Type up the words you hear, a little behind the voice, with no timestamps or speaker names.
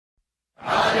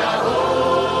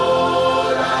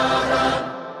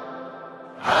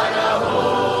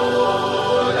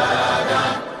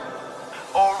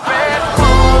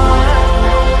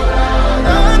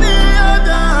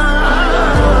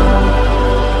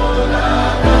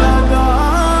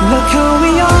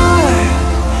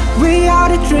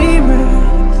the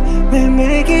dreamers, we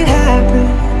make it happen.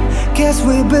 Guess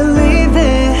we believe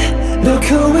it. Look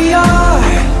who we are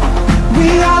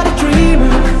the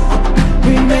dreamers,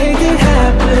 we make it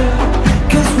happen.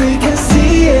 Cause we can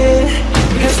see it.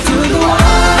 Here's to the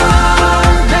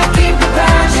one that keep the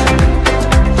passion,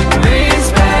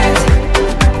 respect.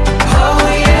 Oh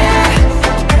yeah.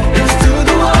 Here's to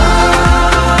the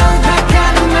one that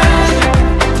can imagine,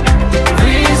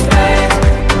 respect.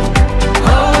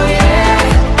 Oh yeah.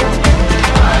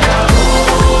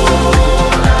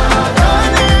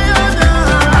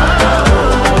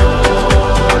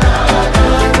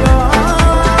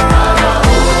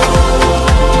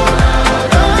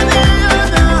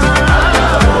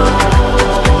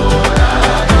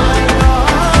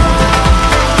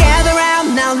 Gather round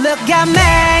now, look at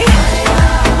me.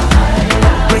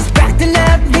 Respect and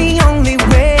love the only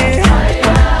way.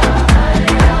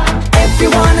 If you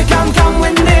wanna come, come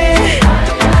with me.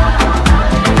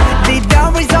 The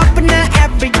door is open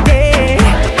every day.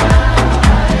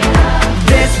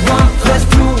 This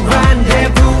 1+2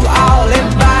 rendezvous, all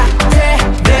invited.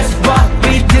 This what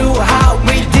we do, how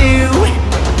we do.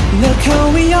 Look who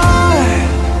we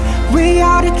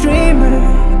are the dreamers,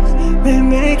 we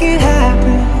make it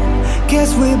happen.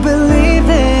 Guess we believe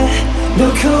it.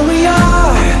 Look who we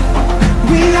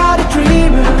are the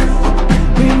dreamers,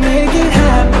 we make it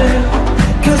happen.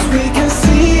 Cause we can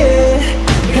see it.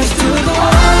 Here's to the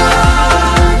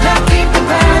one that keep the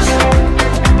passion,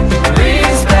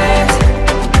 respect.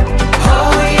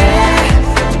 Oh yeah.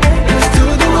 Here's to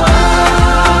the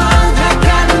one that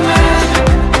can imagine,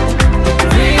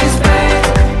 respect.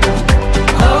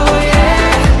 Oh yeah.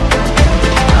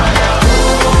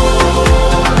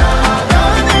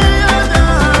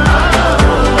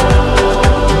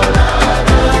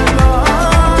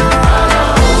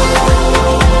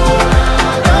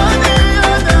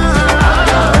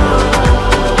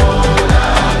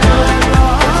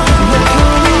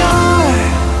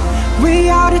 We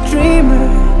are the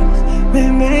dreamers, we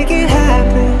make it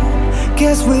happen.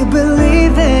 Guess we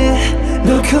believe it.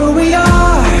 Look who we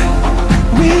are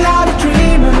the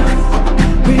dreamers,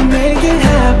 we make it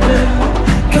happen.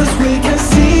 Cause we can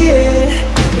see it.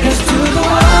 Here's to the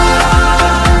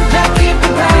one that keep the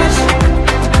passion,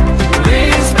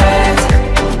 respect.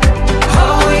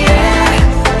 Oh yeah.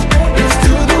 Here's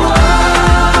to the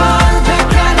one that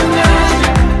can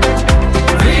imagine,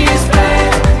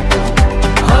 respect.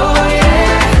 Oh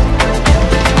yeah.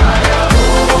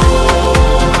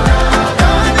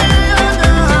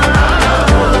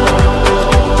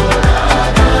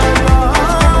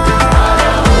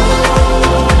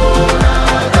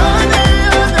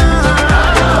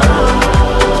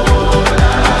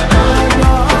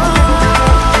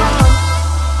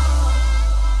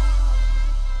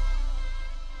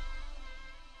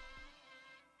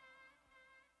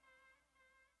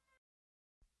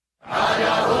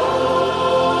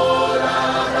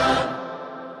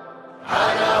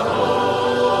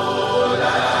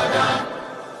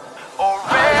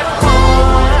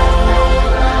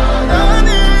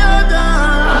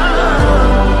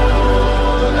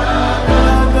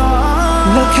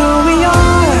 Look who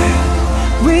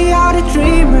we are the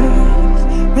dreamers,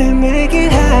 we make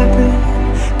it happen.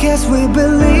 Guess we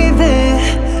believe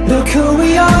it. Look who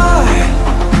we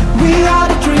are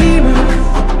the dreamers,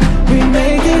 we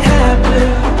make it happen.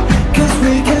 Cause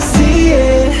we can see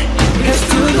it. Here's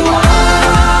to the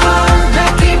one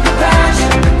that keep the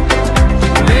passion,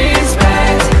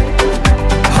 respect.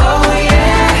 Oh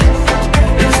yeah.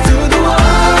 Here's to the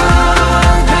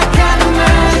one that can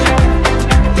imagine,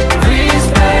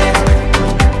 respect.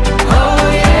 Oh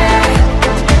yeah.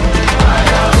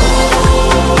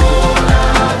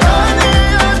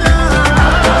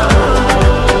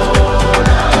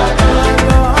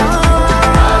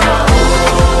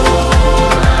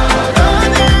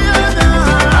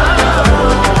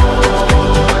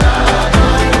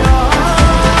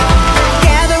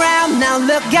 Gather round now,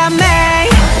 look at me.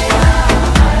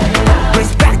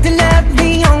 Respect and love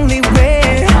the only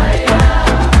way.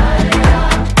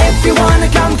 If you wanna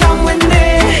come, come with me.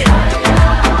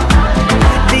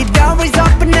 The door is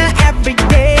open every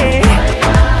day.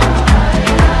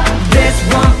 This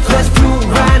 1+2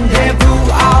 rendezvous,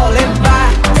 all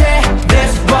invited.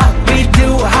 This what we do,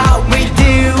 how we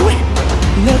do.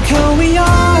 Look who we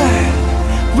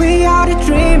are the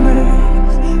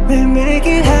dreamers, we make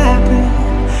it happen.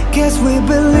 Guess we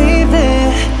believe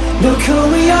it. Look who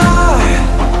we are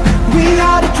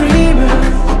the dreamers,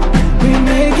 we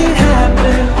make it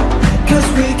happen. Cause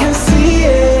we can see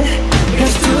it.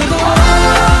 Here's to the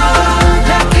one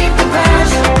that keep the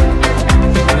passion,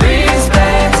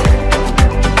 respect.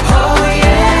 Oh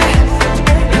yeah.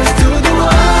 Here's to the one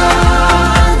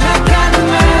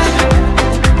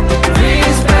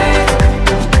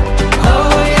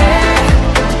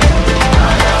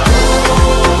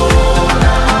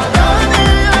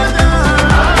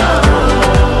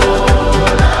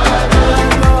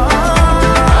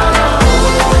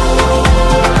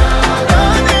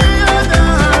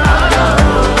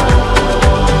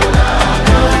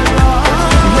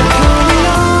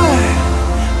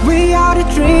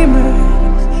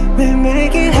we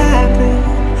make it happen.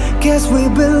 Guess we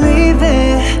believe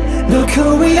it. Look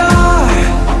who we are.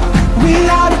 We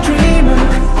are the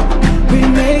dreamers. We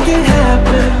make it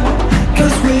happen.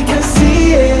 Cause we can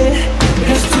see it.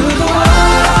 Cause to the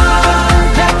one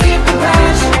that keep the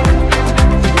passion,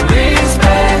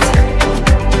 respect.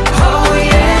 Oh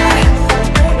yeah.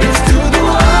 It's to the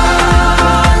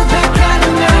one that can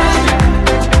imagine,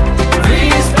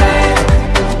 respect.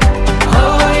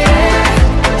 Oh yeah.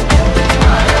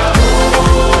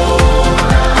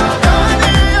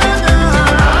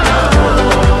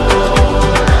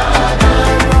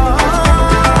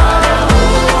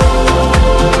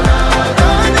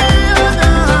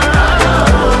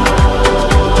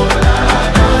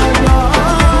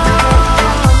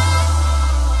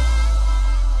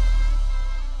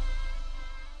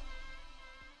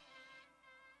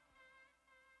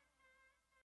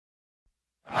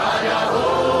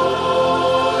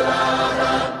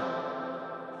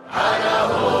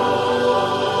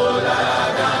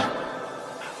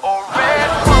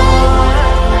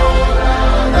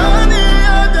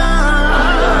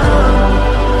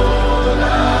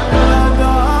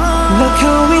 Look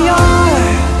who we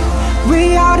are.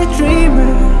 We are the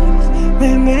dreamers. We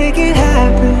make it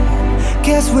happen.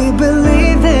 Guess we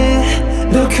believe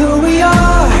it. Look who we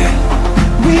are.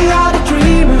 We are the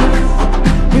dreamers.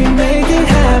 We make it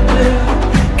happen.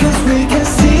 Cause we can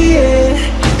see it.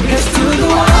 Cause to the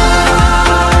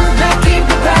one that keep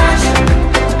the passion,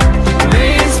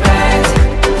 respect.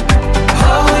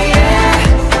 Oh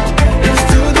yeah. It's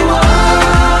to the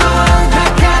one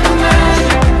that can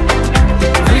imagine,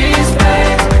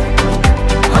 respect.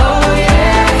 Oh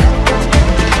yeah.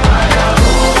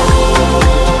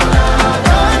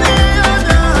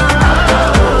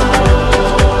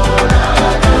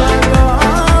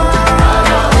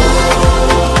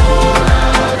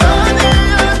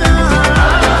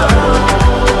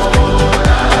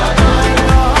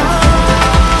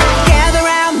 Gather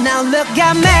round now, look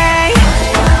at me.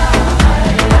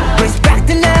 Respect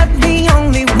and love the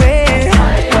only way.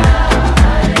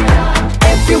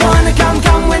 If you wanna come,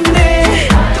 come with me.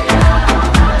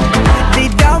 The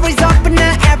door is open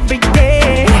every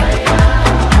day.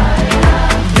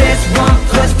 This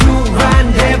 1+2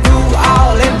 rendezvous,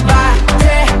 all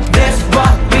invited. This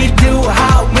what we do,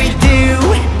 how we do.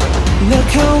 Look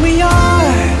who we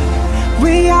are.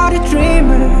 We are the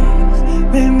dreamers.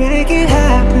 We make it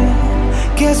happen.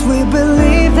 Guess we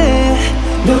believe it.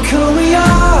 Look who we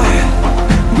are.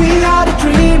 We are the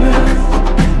dreamers.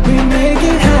 We make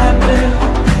it happen.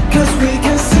 Cause we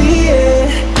can see it.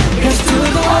 Cause to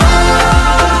the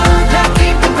one that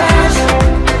keep the passion,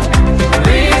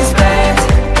 respect.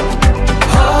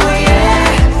 Oh yeah.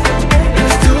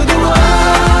 It's to the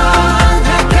one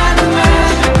that can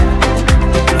imagine,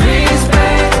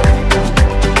 respect.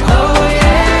 Oh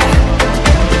yeah.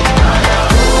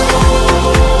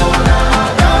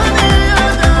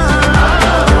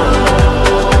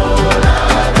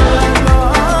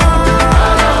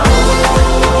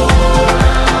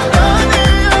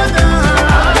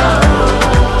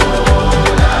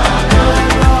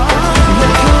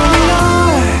 Look who we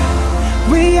are.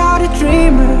 We are the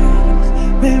dreamers.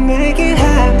 We make it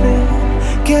happen.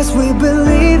 Guess we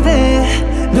believe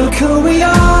it. Look who we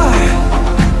are.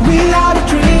 We are the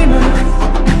dreamers.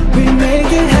 We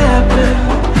make it happen.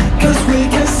 Cause we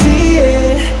can see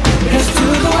it. Cause to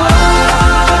the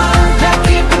one that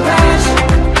keep the passion,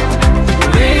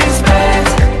 respect.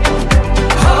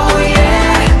 Oh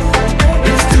yeah.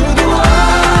 It's to the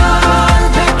one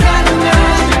that can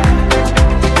imagine,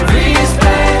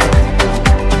 respect.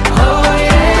 Oh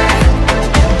yeah.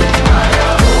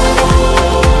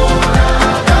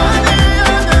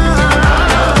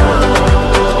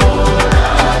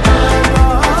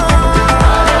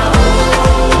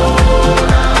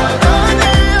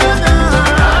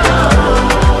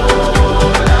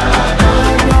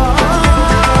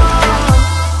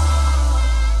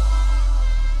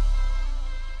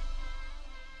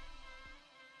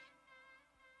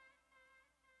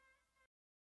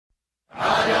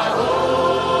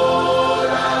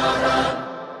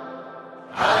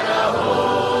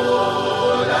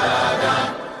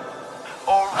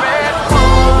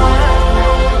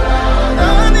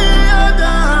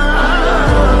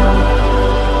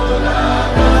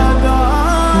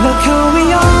 Look who we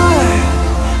are.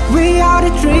 We are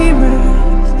the dreamers.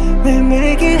 We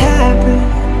make it happen.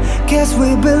 Guess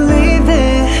we believe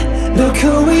it. Look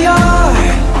who we are.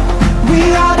 We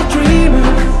are the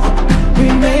dreamers. We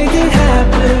make it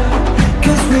happen.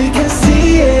 Cause we can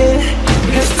see it.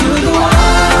 Cause to the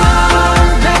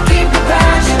one that keep the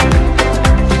passion,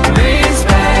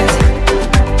 respect.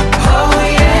 Oh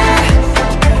yeah.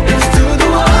 It's to the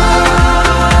one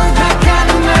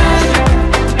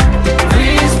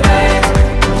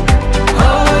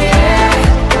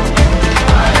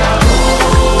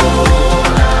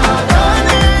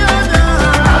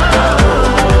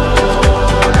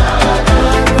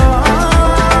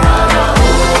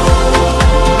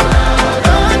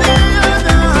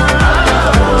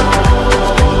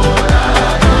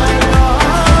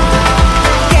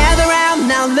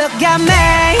look at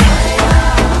me.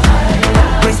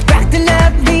 Respect and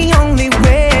love the only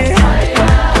way.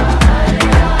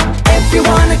 If you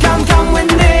wanna come, come with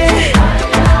me.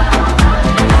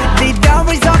 The door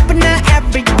is open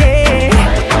every day.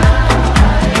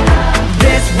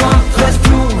 This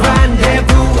 1+2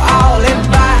 rendezvous, all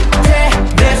invited.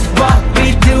 This what we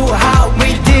do, how we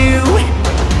do.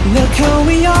 Look who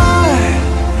we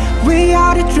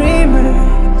are the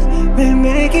dreamers. We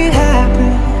make it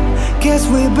happen. Guess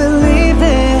we believe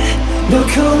it. Look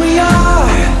who we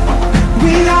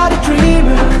are the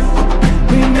dreamers.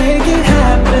 We make it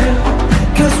happen.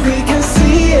 Cause we can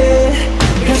see it.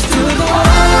 Cause to the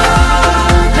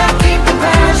one that keep the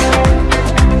passion,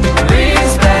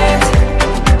 respect,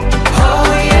 oh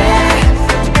yeah.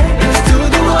 Cause to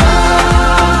the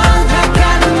one that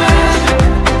can imagine,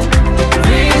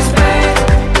 respect,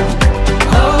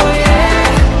 oh yeah.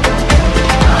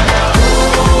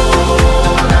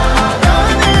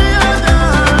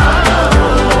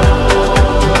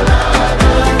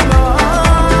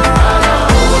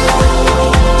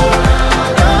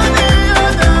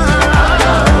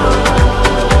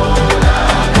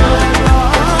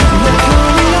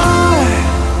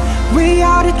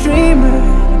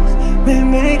 We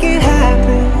make it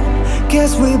happen.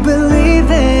 Guess we believe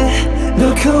it.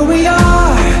 Look who we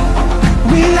are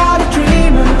the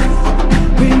dreamers.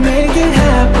 We make it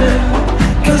happen.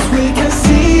 Cause we can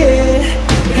see it.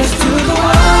 Cause to the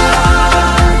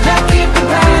one that keep the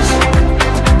passion,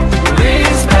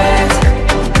 respect,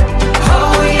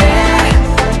 oh yeah.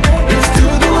 It's to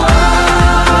the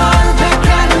one that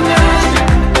can imagine,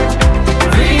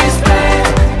 respect,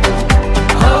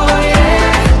 oh yeah.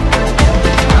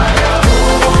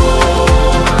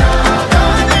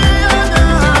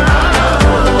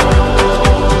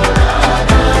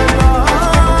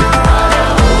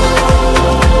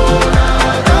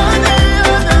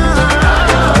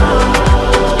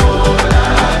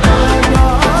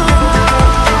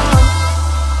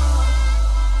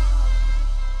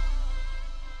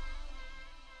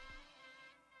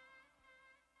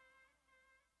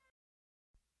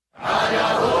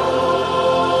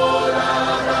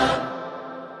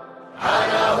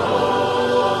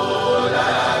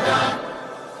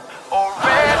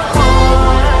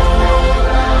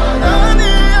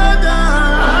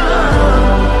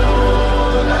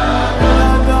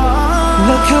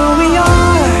 Look who we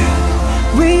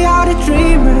are the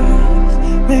dreamers.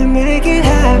 We make it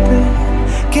happen.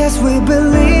 Guess we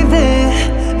believe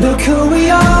it. Look who we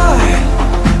are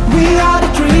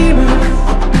the dreamers.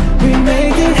 We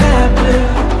make it happen.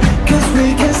 Cause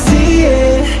we can see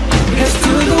it. Cause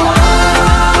to the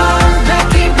one that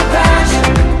keep the passion,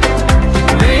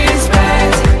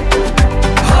 respect,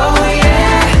 oh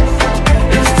yeah.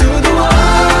 It's to the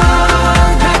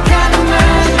one that can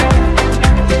imagine,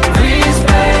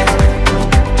 respect,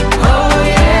 oh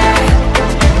yeah.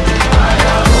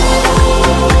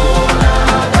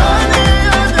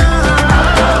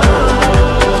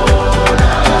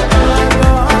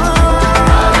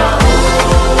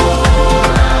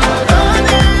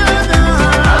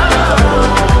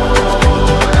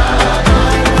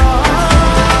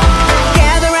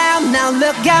 Gather round now,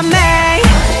 look at me.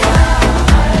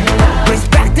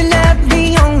 Respect and love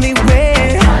the only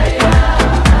way.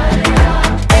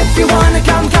 If you wanna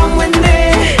come, come with me.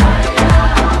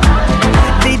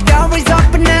 The door is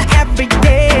open every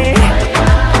day.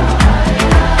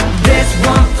 This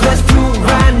 1+2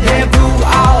 rendezvous,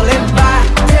 all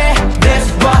invited. This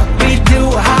what we do,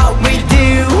 how we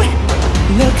do.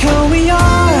 Look who we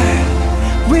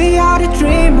are the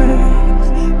dreamers.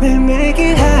 We make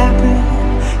it happen.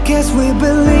 Guess we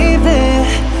believe it.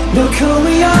 Look who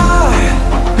we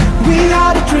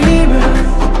are the dreamers.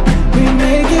 We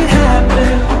make it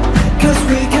happen. Cause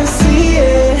we can see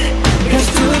it. Cause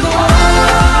to the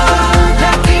one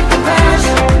that keep the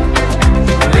passion,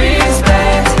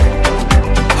 respect,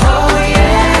 oh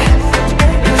yeah.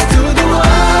 Cause to the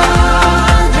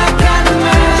one that can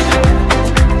imagine,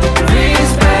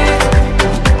 respect,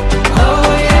 oh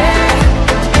yeah.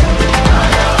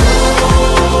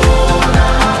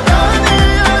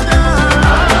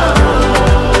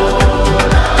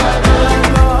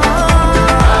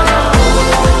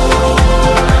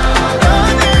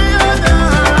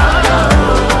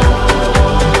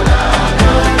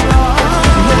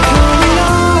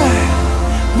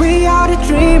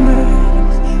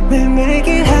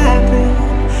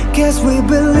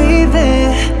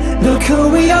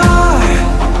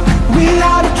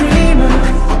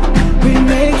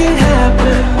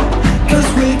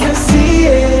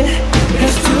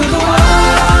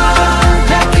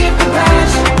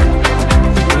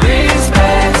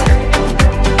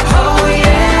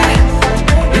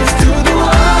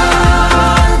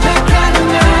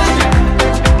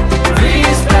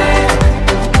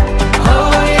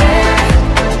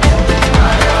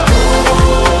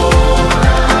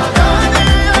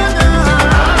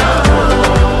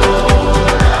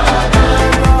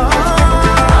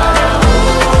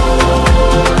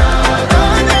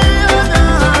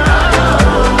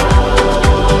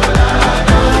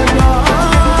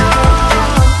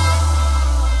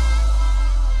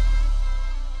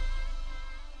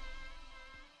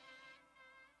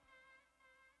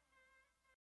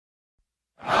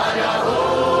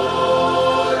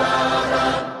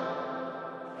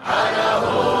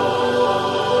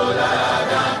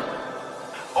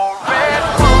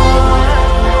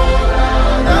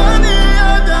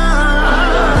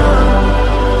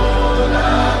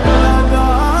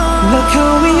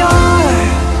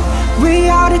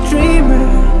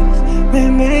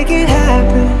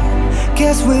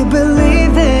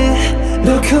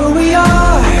 we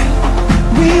are.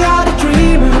 We are the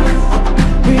dreamers.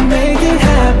 We make it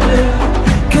happen,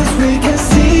 'cause we can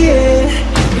see it.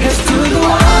 Here's to the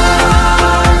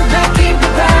ones that keep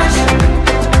the passion,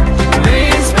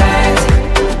 respect.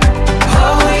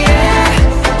 Oh yeah.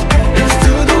 Here's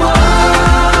to the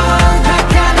ones that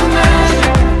can't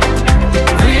imagine,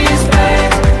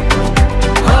 respect.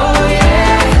 Oh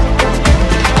yeah.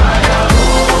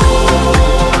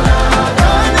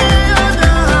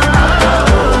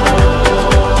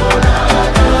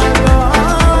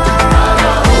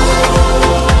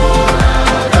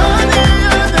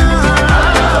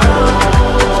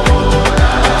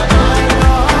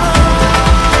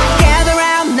 Gather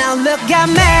round now, look at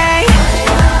me.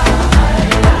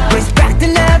 Respect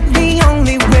and love the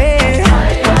only way.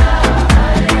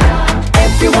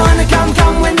 If you wanna come,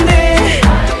 come with me.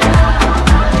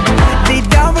 The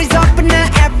door is open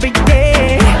every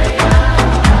day.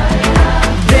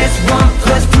 This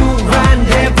 1+2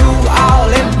 rendezvous, all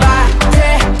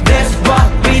invited. This what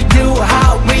we do,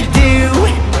 how we do.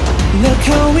 Look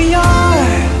who we are.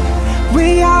 We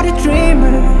are the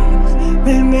dreamers.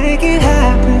 We make it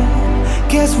happen.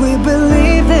 Guess we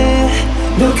believe it.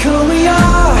 Look who we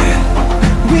are.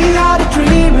 We are the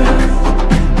dreamers.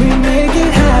 We make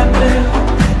it happen,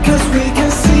 'cause we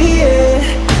can see it.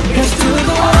 Here's to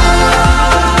the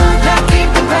ones that keep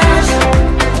the passion,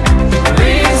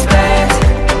 respect.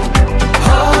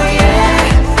 Oh yeah.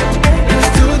 Here's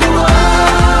to the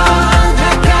ones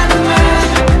that can't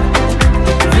imagine,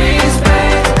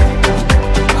 respect.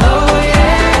 Oh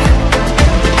yeah.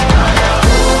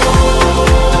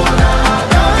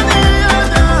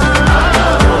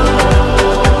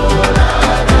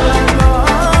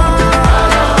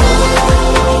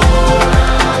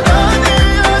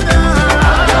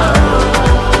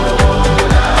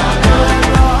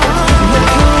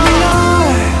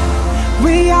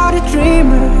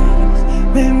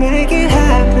 We make it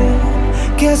happen,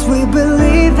 guess we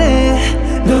believe it.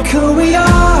 Look who we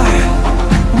are.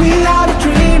 We are the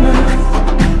dreamers.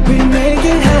 We make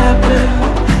it happen,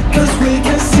 'cause we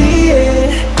can see it.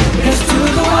 Here's to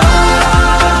the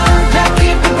ones that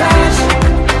keep the passion,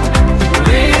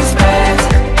 respect.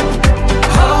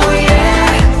 Oh yeah.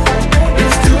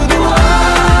 Here's to the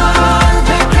ones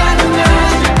that can't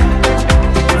imagine,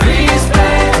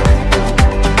 respect.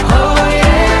 Oh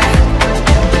yeah.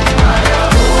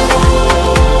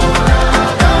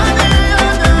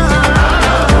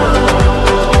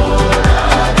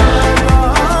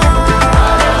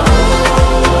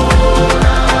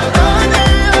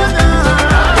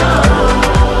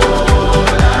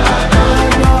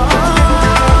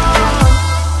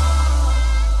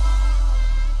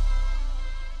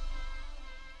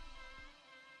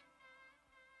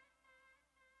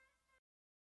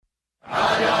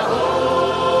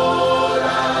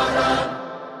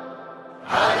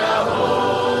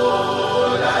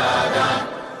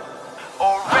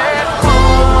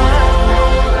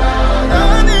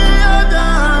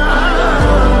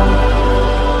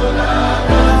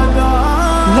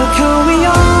 Look who we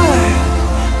are.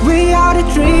 We are the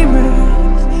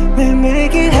dreamers. We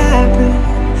make it happen,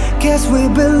 guess we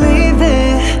believe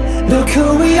it. Look who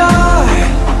we are.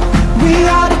 We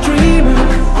are the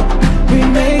dreamers. We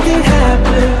make it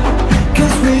happen,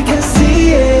 'cause we can see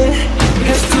it.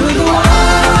 Here's to the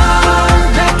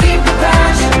ones that keep the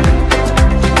passion,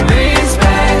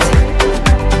 respect.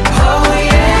 Oh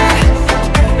yeah.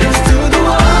 Here's to the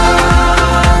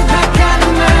ones that can't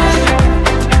imagine,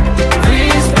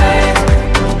 respect.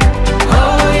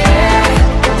 Oh yeah.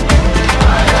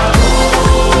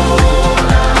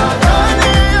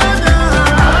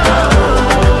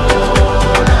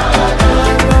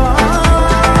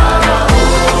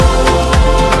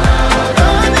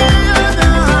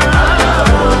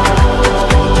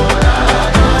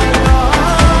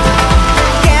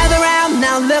 Gather round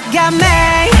now, look at me.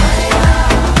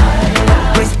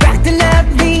 Respect and love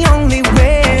the only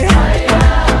way.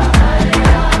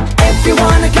 If you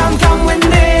wanna come, come with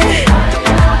me.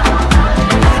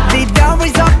 The door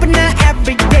is open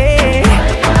every day.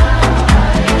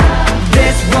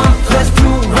 This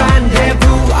 1+2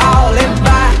 rendezvous, all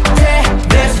invited.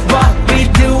 This what we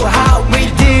do, how we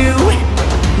do.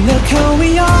 Look who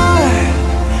we are.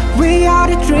 We are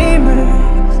the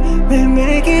dreamers. We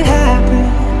make it happen,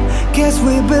 guess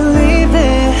we believe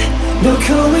it. Look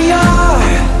who we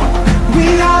are. We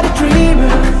are the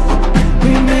dreamers.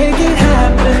 We make it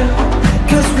happen,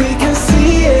 'cause we can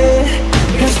see it.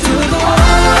 Here's to the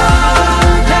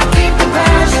ones that keep the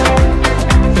passion,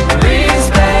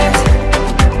 respect.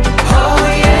 Oh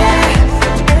yeah.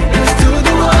 Here's to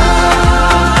the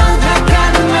ones that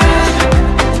can't imagine,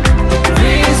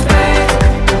 respect.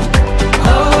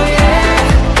 Oh yeah.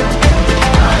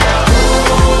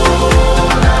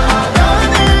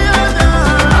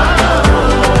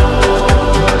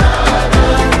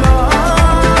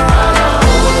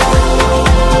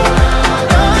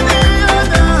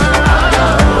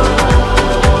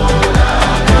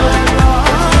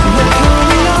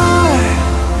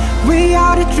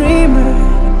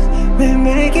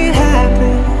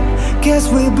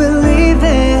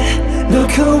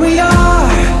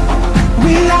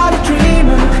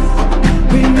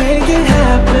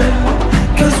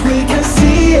 cause we can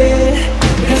see it.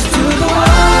 Here's to the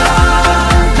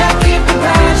one that keep the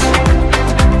passion,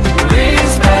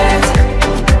 respect.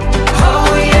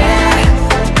 Oh yeah.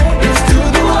 Here's to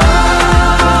the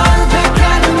one that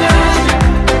can imagine,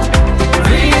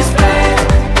 respect.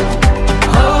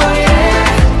 Oh yeah.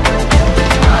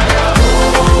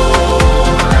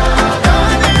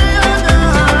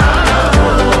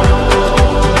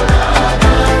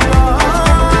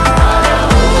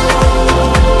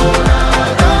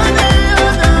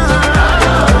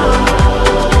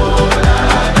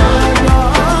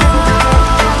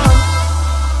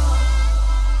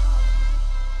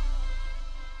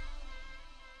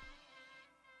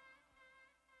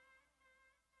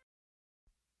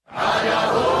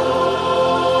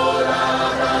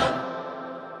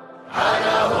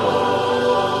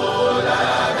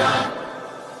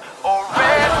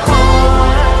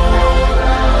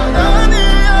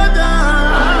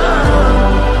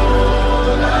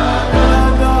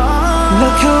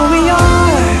 Look who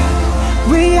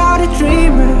we are the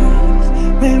dreamers,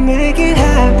 we make it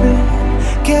happen,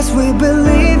 guess we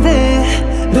believe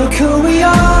it. Look who we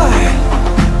are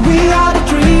the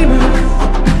dreamers,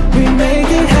 we make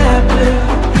it happen,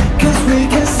 cause we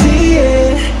can see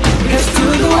it. Here's to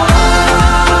the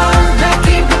one that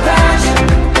keep the passion,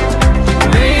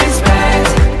 respect.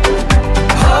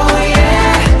 Oh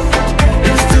yeah.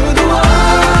 Here's to the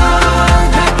one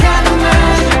that can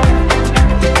imagine,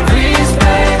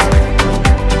 respect.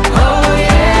 Oh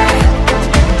yeah.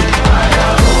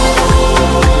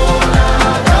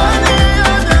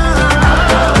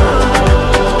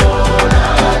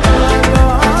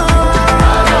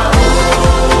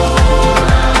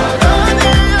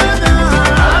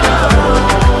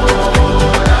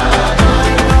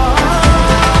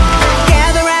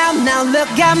 Gather round now,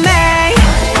 look at me.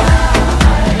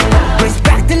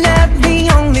 Respect and love the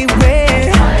only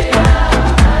way.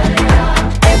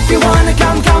 If you wanna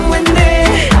come, come with me.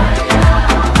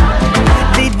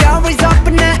 The door is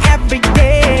open every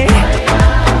day.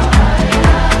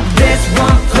 This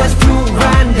 1+2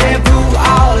 rendezvous,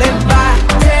 all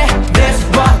invited. This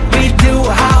what we do,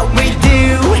 how we do.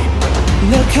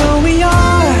 Look who we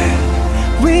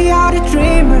are the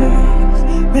dreamers,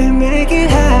 we make it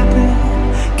happen,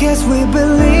 guess we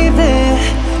believe it.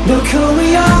 Look who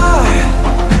we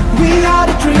are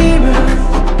the dreamers,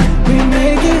 we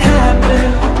make it happen,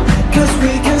 cause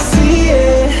we can see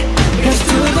it. Here's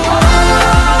to the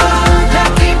one that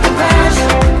keep the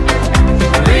passion,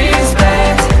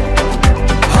 respect.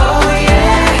 Oh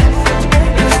yeah.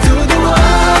 Here's to the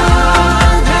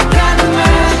one that can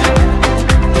imagine,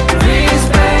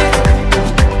 respect.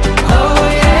 Oh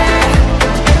yeah.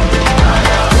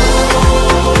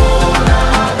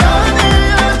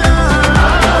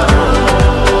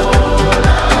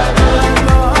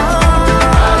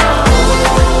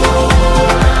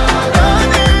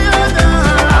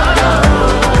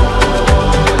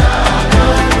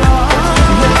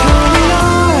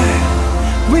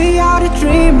 We are the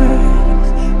dreamers,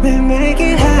 we make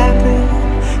it happen,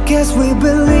 guess we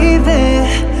believe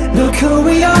it. Look who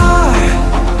we are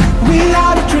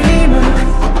the dreamers,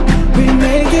 we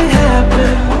make it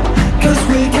happen, cause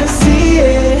we can see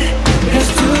it. Here's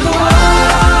to the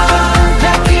one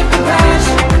that keep the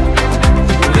passion,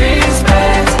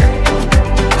 respect.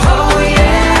 Oh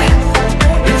yeah.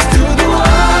 Here's to the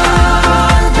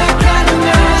one that can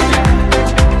imagine,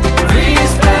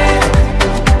 respect.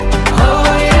 Oh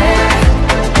yeah.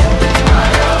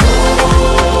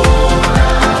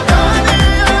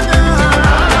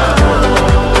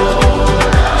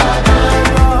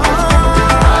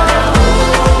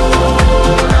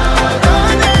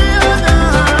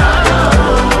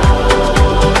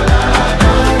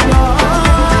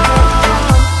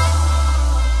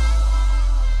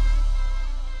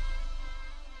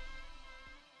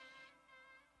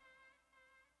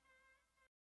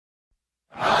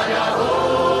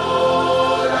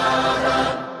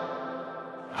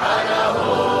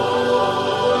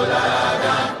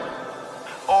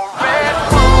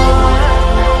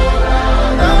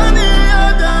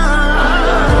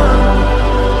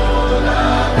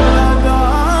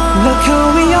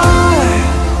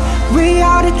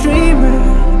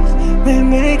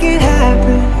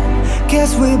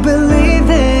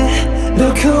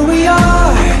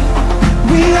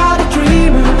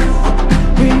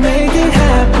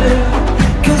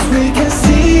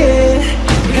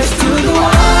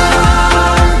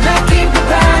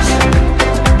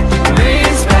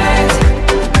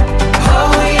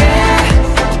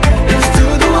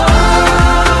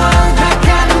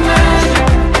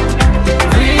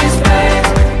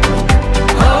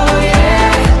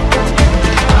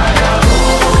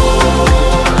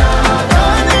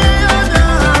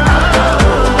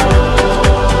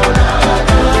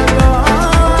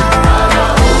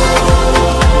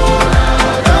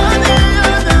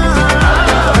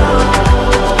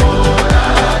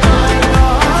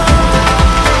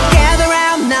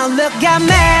 look at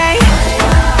me.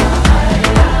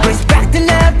 Respect and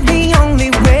love the only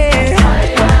way.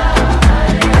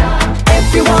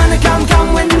 If you wanna come,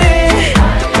 come with me.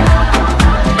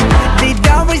 The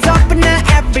door is open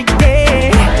every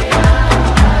day.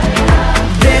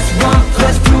 This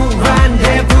 1+2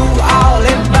 rendezvous, all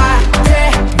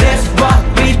invited. This what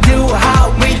we do,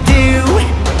 how we do.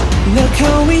 Look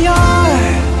who we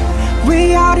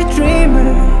are the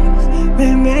dreamers. We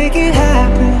make it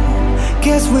happen.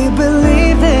 Guess we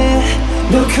believe it.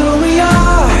 Look who we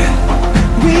are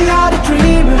the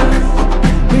dreamers.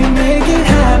 We make it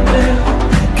happen,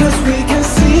 cause we can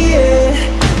see it.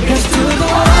 Cause to the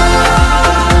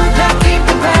one that keep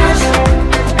the passion,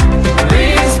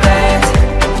 respect,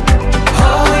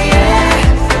 oh yeah.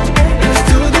 Cause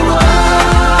to the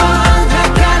one that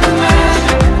can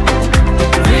imagine,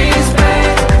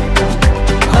 respect,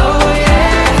 oh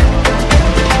yeah.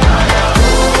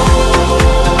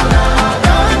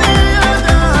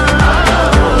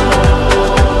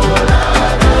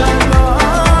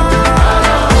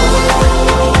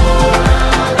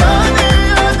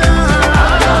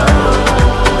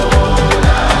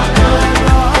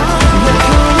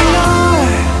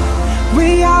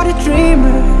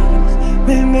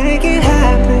 We make it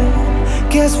happen,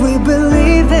 guess we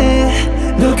believe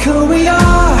it. Look who we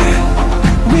are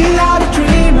the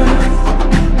dreamers.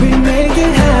 We make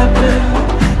it happen,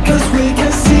 cause we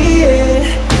can see it.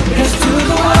 Cause to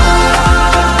the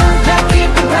one that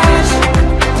keep the passion,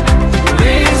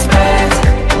 respect,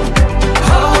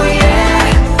 oh yeah.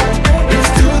 It's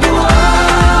to the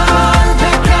one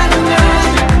that can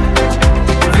imagine,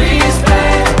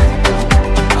 respect,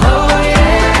 oh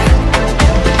yeah.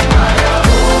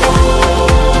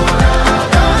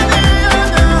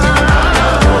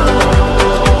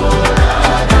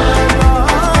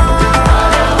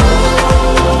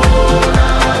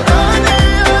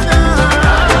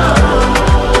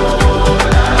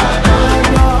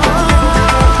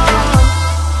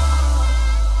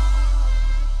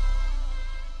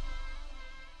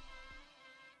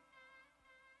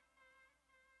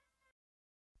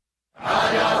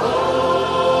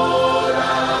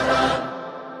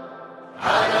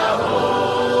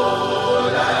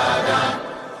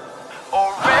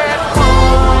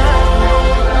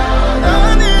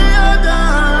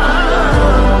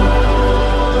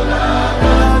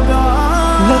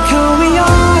 Look who we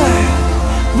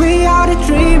are the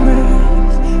dreamers.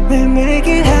 We make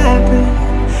it happen,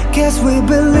 guess we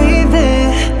believe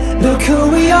it. Look who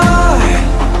we are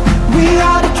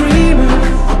the dreamers.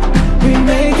 We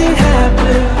make it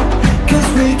happen, cause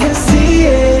we can see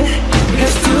it.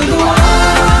 Cause to the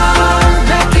one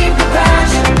that keep the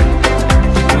passion,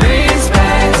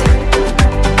 respect,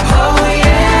 oh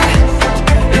yeah.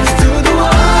 It's to the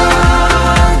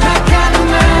one that can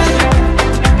imagine,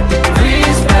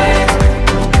 respect,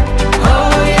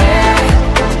 oh yeah.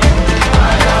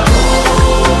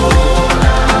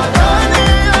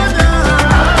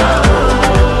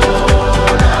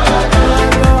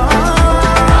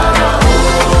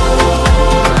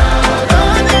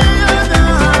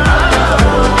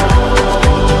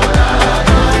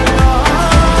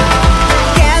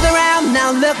 Gather round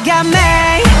now, look at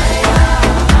me.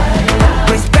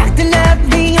 Respect and love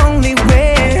the only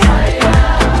way.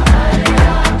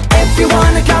 If you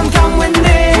wanna come, come with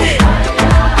me.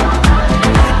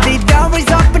 The door is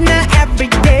open every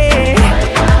day.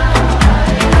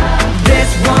 This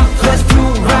 1+2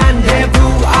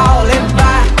 rendezvous, all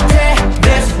invited.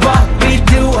 This what we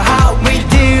do, how we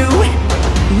do.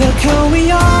 Look who we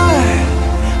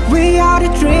are the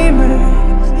dreamers.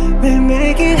 We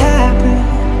make it happen,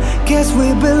 guess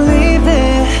we believe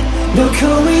it. Look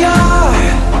who we are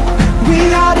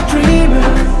the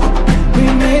dreamers. We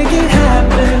make it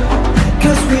happen,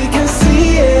 cause we can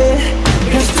see it.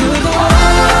 Cause to the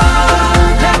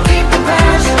one that keep the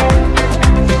passion,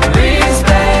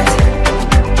 respect,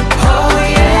 oh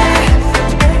yeah.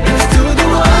 Cause to the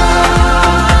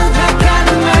one that can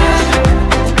imagine,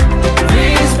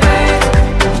 respect,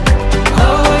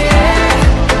 oh yeah.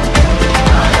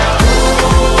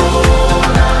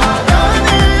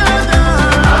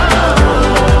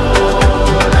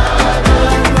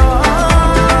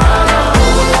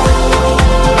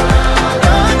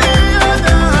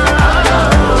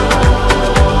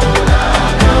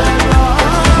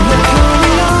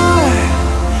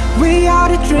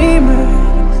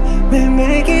 We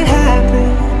make it happen,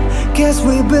 guess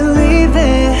we believe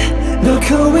it. Look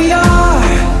who we are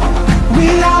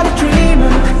the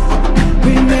dreamers.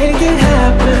 We make it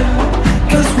happen,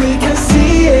 cause we can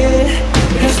see it.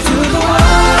 Cause to the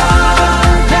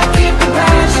one that keep the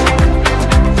passion,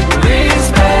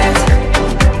 respect,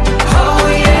 oh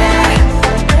yeah.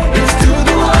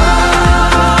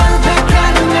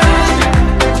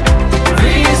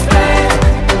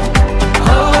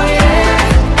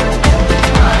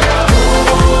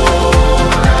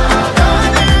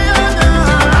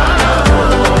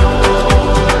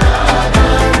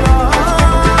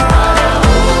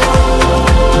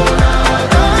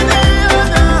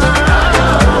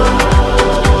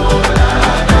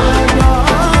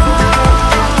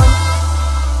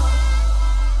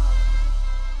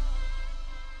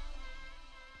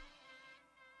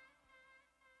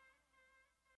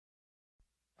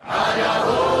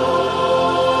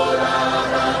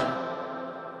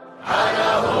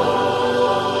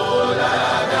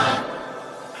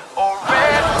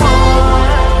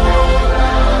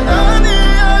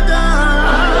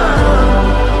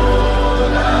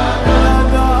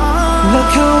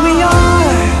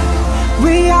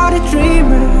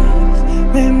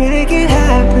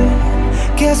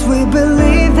 guess we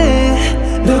believe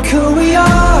it. Look who we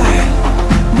are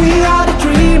the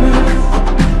dreamers.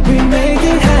 We make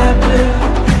it happen,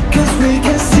 cause we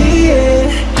can see it.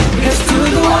 Here's to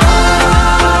the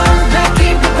ones that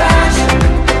keep the passion,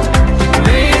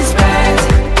 respect,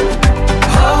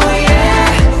 oh yeah.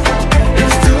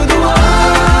 Here's to the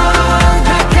ones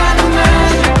that can't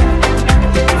imagine,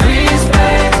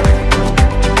 respect,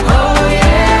 oh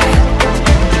yeah.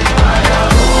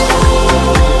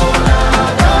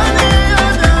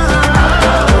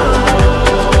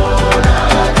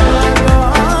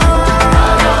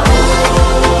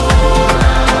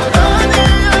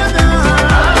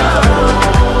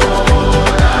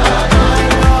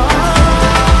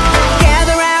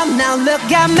 Gather round now,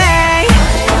 look at me.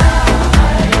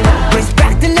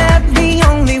 Respect and love the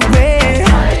only way.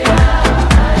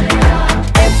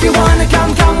 If you wanna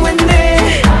come, come with me.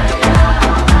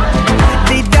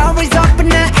 The door is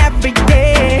open every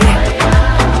day.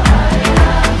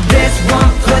 This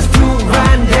 1+2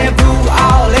 rendezvous,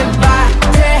 all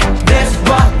invited. This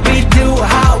what we do,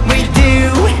 how we do.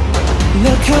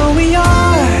 Look who we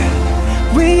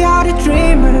are the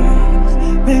dreamers.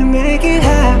 We make it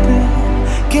happen,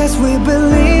 guess we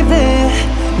believe it.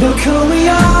 Look who we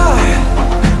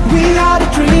are the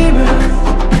dreamers.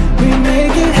 We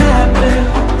make it happen,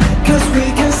 cause we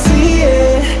can see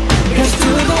it. Here's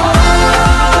to the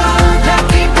ones that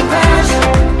keep the passion,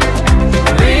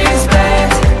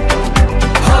 respect,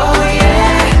 oh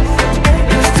yeah.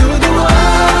 Here's to the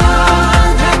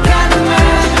ones that can't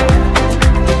imagine,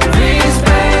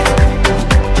 respect,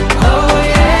 oh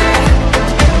yeah.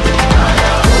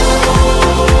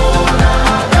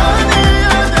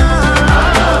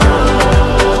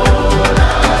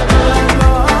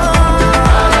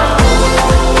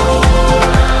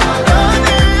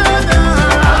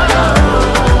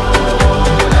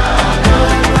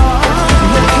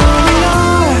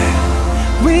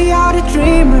 We are the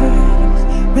dreamers.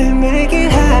 We make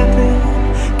it happen,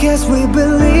 guess we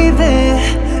believe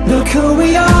it. Look who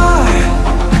we are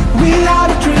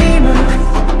the dreamers.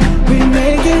 We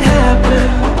make it happen,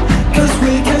 cause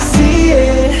we can see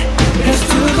it. Here's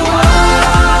to the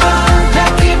ones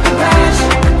that keep the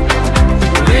passion,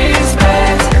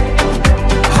 respect,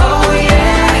 oh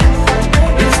yeah.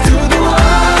 Here's to the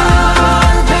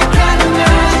ones that can't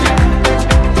imagine,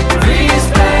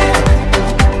 respect,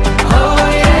 oh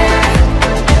yeah.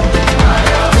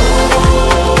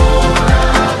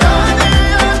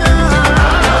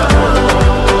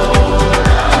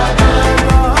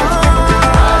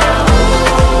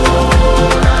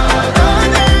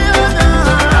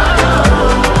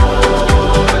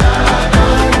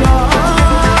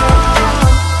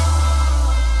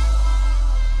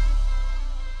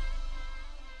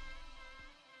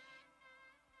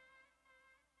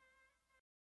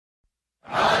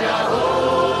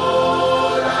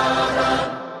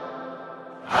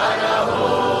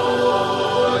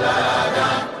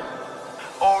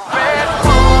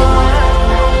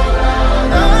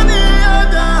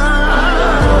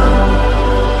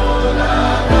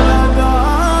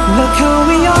 Look who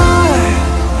we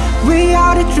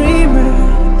are the dreamers.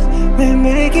 We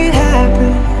make it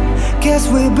happen, guess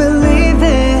we believe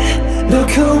it. Look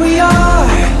who we are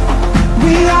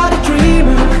the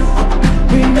dreamers.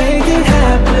 We make it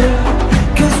happen,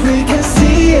 cause we can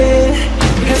see it.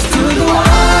 Here's to the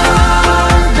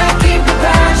ones that keep the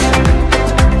passion,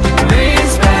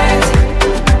 respect,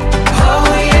 oh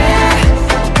yeah.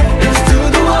 Here's to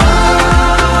the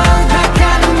ones that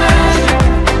can't imagine,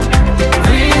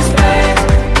 respect,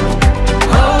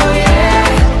 oh yeah.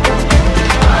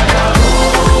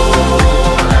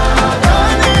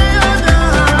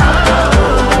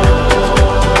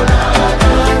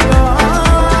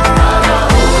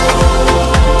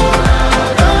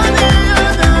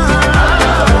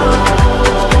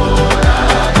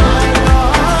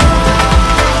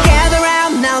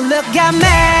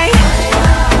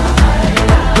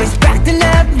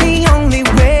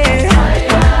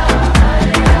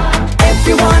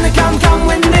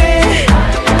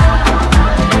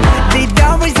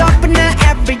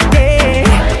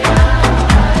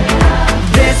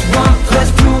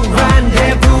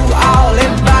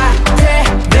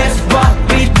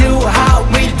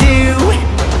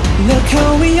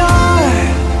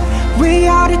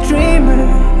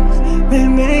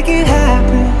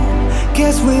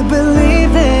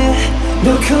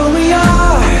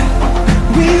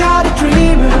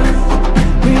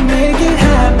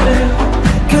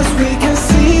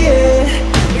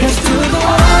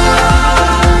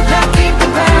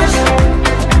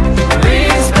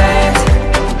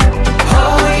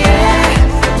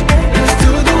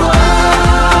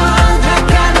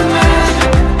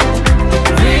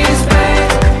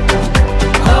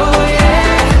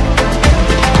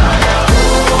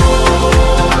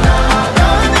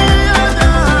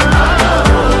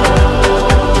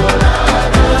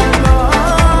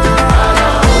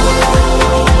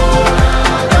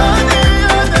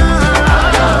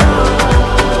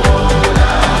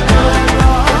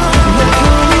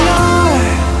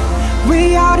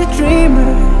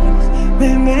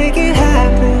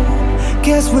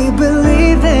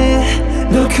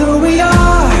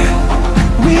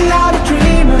 We are the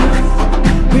dreamers,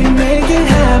 we make it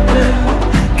happen,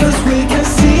 'cause we can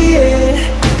see it.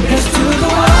 Here's to the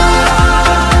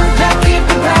one that keep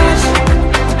the passion,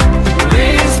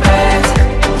 respect,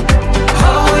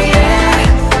 oh yeah.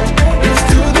 Here's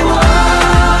to the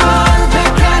one that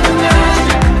can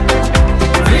imagine,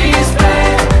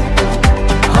 respect,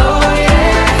 oh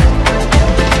yeah.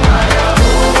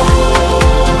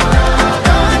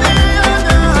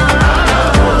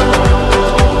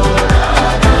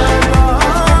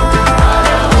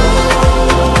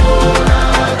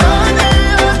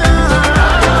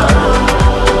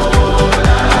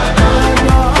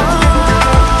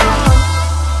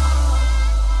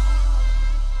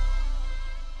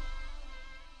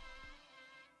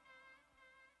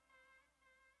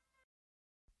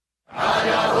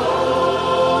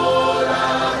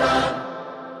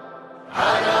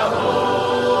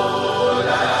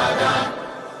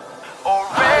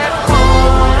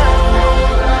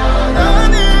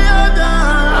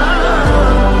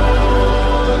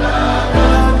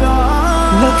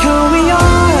 Look who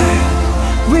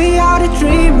we are the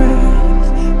dreamers,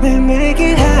 we make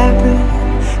it happen,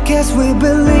 guess we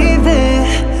believe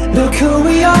it. Look who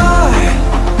we are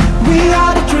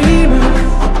the dreamers,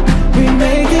 we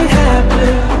make it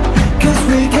happen, 'cause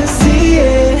we can see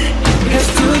it. Here's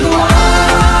to the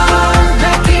one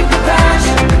that keep the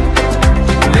passion,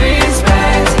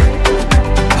 respect,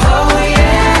 oh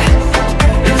yeah.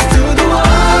 Here's to the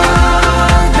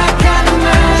one that can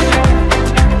imagine,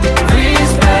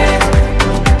 respect,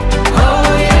 oh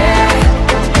yeah.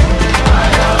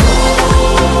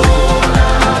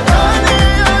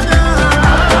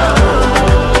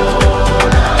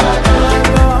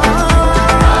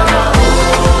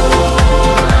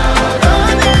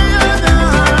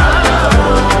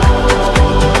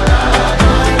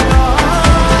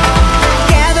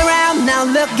 Gather round now,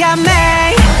 look at me.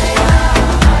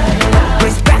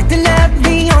 Respect and love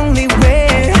the only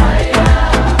way.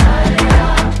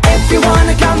 If you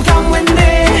wanna come with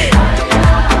me.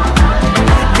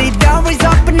 The door is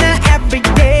open every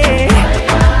day.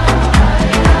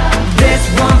 This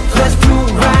 1+2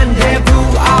 rendezvous,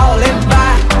 all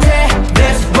invited.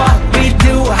 This what we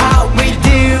do, how we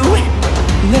do.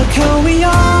 Look who we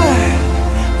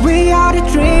are the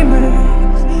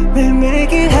dreamers, we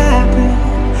make it happen,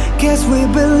 guess we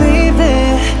believe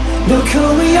it. Look who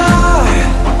we are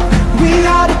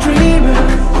the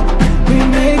dreamers, we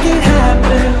make it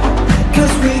happen,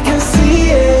 'cause we can see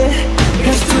it.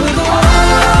 Here's to the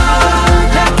one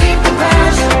that keep the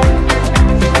passion,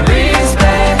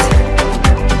 respect,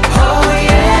 oh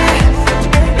yeah.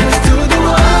 Here's to the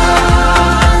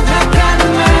one that can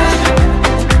imagine,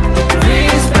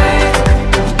 respect,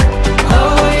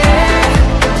 oh yeah.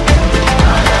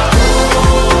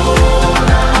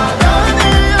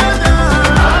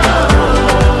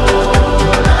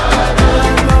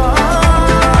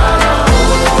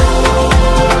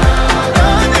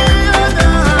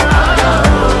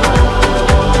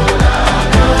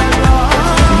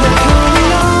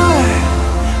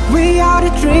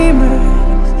 Dreamers,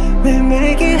 we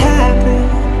make it happen,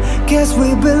 guess we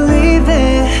believe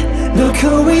it. Look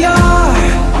who we are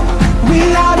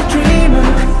the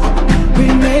dreamers, we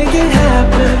make it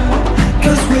happen,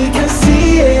 'cause we can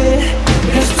see it.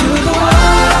 Here's to the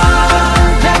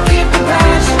one that keep the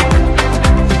passion,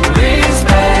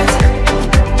 respect,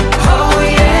 oh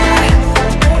yeah.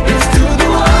 Here's to the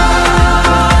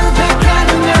one that can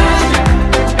imagine,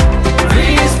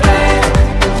 respect,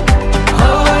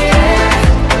 oh yeah.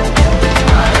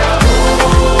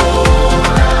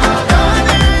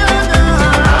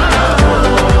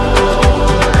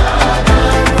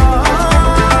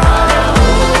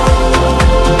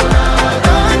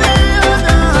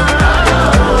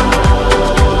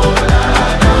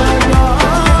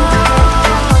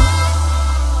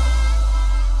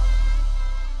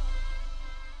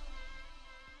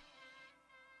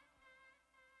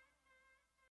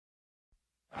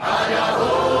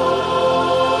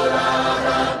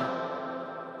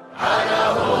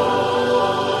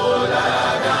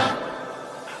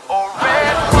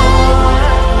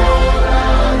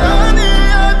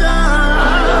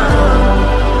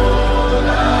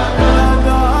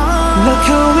 Look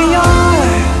who we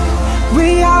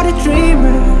are the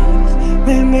dreamers,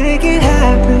 we make it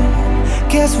happen,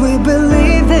 guess we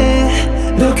believe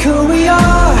it. Look who we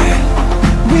are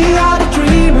the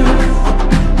dreamers,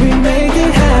 we make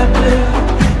it happen,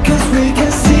 'cause we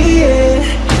can see it.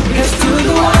 Here's to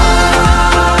the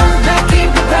one that keep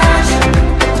the passion,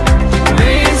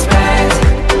 respect,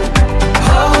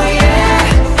 oh yeah.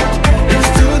 Here's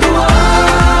to the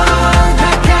one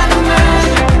that can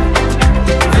imagine,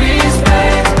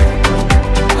 respect,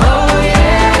 oh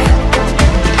yeah.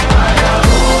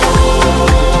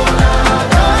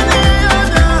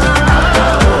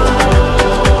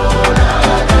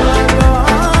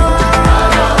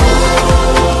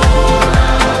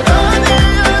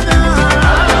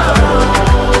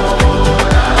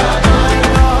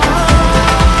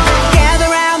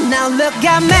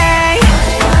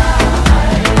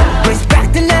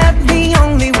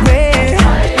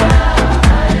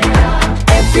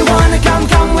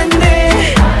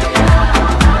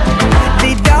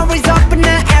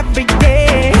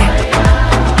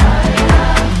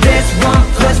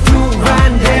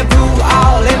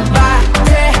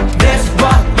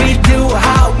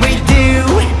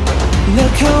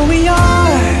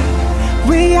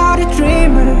 We are the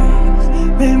dreamers,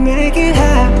 we make it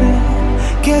happen.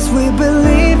 Guess we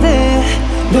believe it.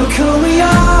 Look who we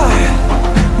are.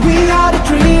 We are the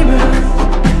dreamers,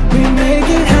 we make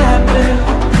it happen.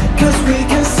 Cause we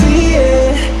can see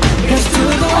it. Cause to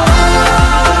the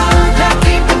one that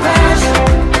keep the passion,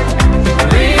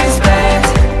 respect.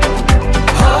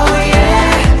 Oh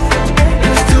yeah.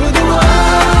 Cause to the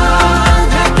one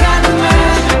that can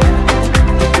imagine,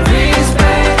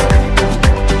 respect.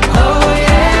 Oh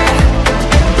yeah.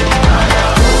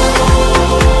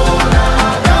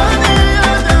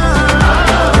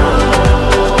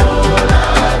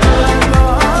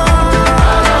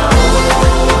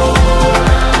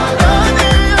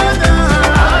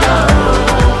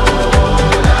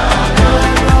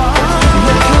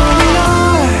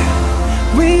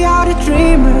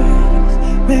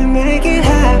 We make it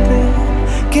happen.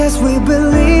 Guess we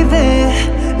believe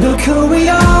it. Look who we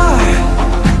are.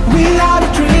 We are the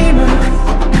dreamers,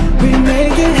 we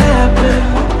make it happen.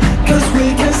 Cause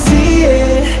we can see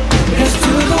it. Cause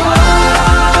to the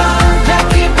one that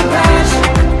keep the passion,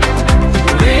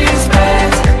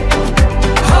 respect.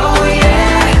 Oh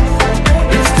yeah.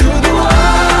 It's to the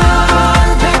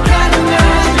one that can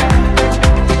imagine,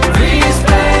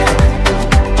 respect.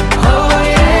 Oh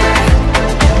yeah.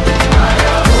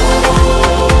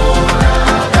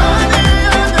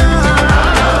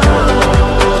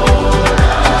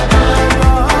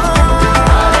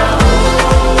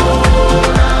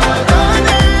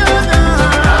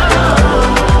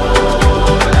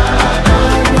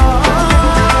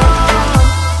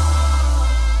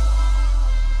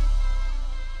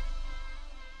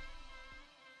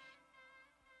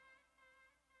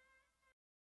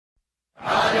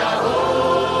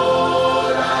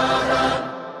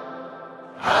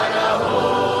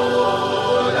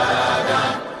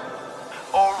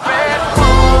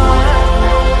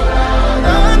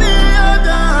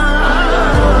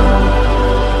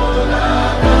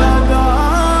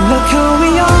 Look who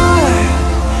we are.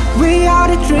 We are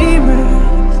the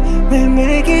dreamers, we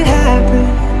make it happen.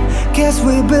 Guess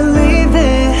we believe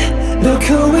it. Look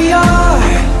who we are.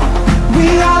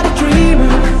 We are the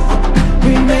dreamers,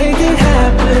 we make it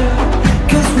happen.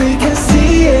 Cause we can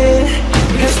see it.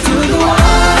 Cause to the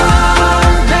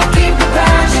one that keep the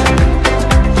passion,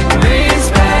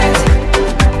 respect.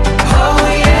 Oh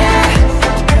yeah.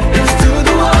 It's to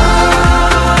the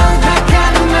one that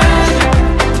can imagine,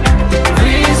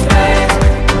 respect.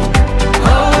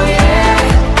 Oh yeah.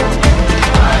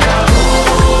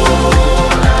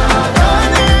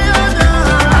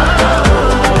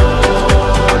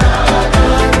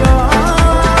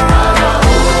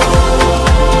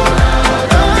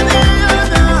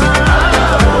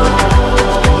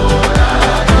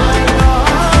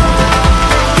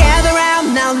 Gather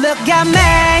round now, look at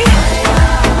me.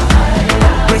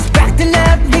 Respect and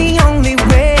love the only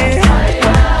way.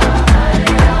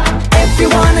 If you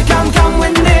wanna come, come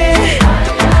with me.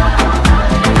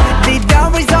 The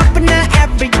door is open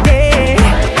every day.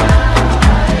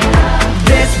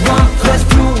 This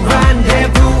 1+2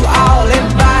 rendezvous, all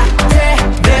invited.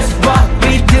 This what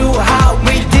we do, how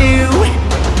we do.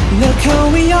 Look who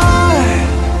we are.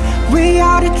 We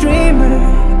are the dreamers,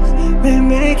 we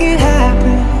make it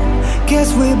happen. Guess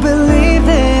we believe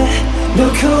it.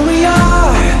 Look who we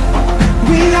are.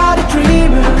 We are the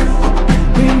dreamers,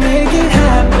 we make it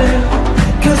happen.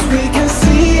 Cause we can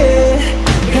see it.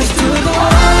 Cause to the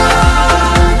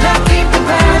one that keep the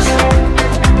passion,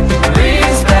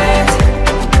 respect.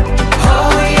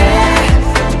 Oh yeah.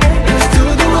 Cause to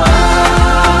the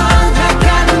one that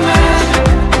can imagine,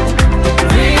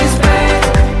 respect.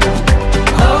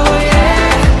 Oh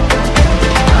yeah.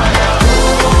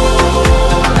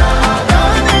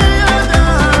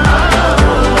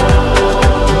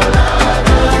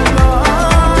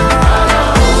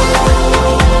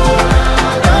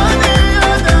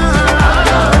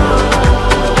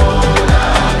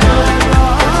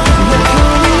 Look who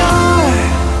we are.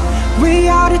 We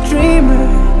are the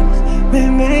dreamers, we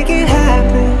make it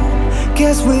happen.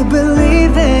 Guess we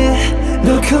believe it.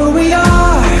 Look who we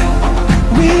are.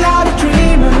 We are the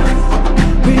dreamers,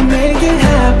 we make it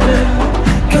happen.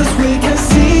 Cause we can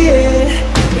see it.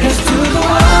 Cause to the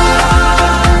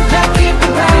one that keep the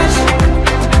passion,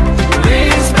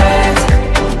 respect.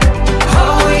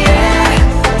 Oh yeah.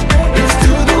 It's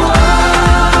to the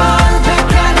one that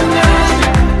can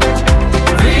imagine,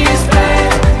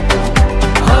 respect.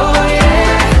 Oh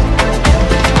yeah.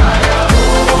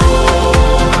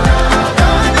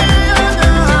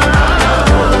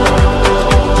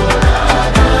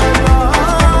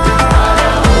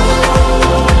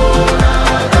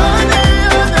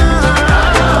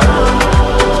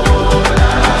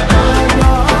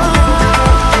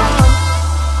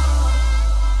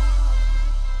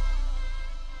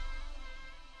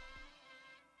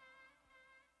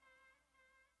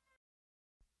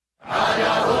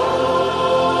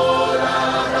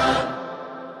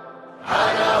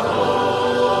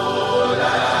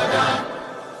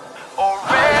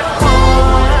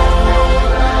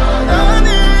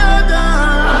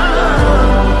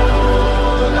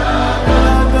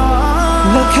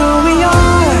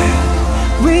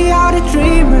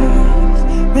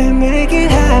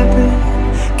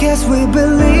 guess we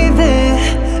believe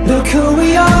it. Look who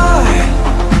we are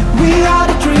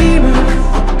the dreamers.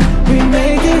 We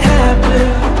make it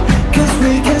happen, cause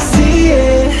we can see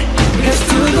it. Here's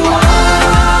to the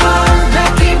ones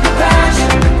that keep the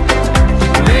passion,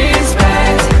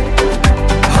 respect,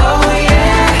 oh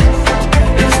yeah.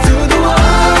 Here's to the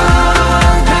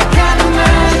ones that can't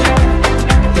imagine,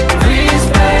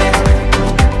 respect,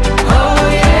 oh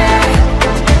yeah.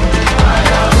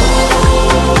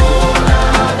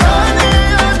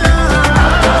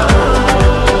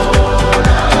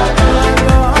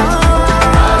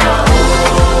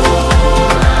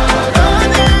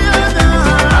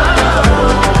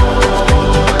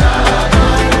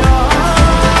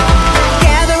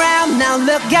 Gather round now,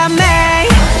 look at me.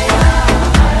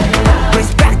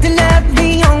 Respect and love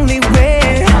the only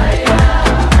way.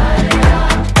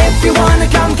 If you wanna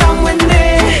come, come with me.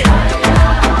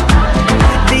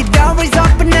 The door is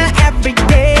open every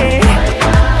day.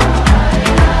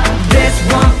 This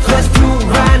 1+2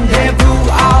 rendezvous,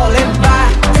 all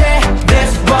invited.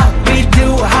 This what we do,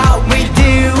 how we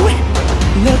do.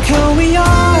 Look who we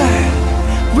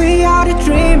are the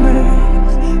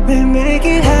dreamers. We make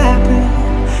it happen,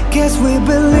 guess we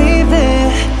believe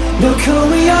it. Look who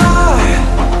we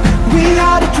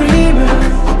are the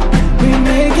dreamers. We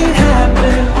make it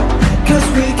happen, cause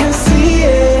we can see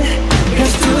it.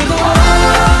 Here's to the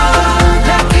ones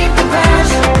that keep the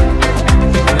passion,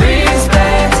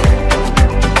 respect,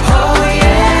 oh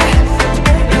yeah.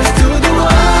 Here's to the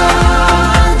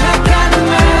ones that can't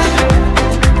imagine,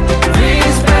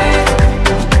 respect,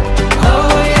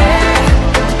 oh yeah.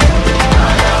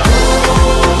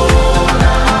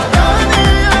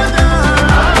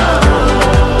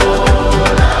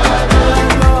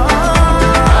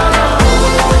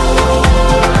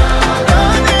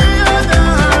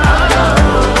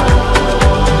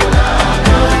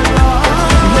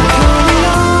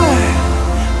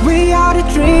 We are the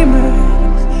dreamers.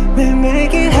 We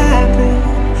make it happen,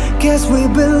 guess we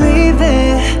believe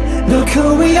it. Look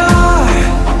who we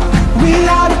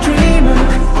are the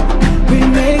dreamers. We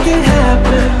make it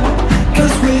happen,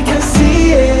 cause we can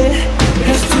see it.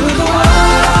 Here's to the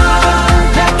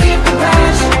ones that keep the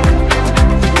passion,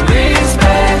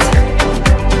 respect,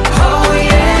 oh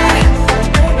yeah.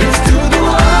 Here's to the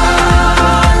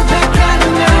ones that can't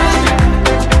imagine,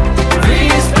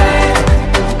 respect,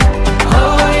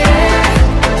 oh yeah.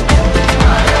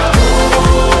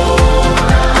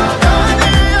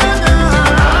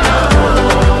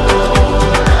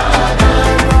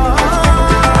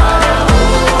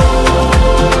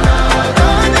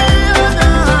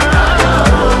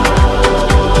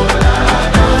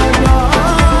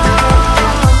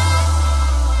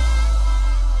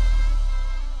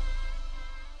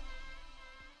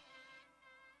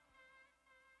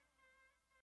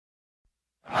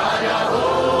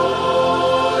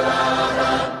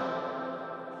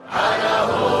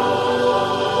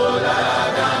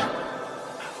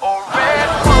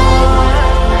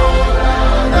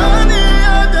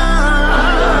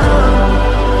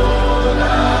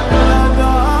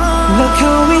 Look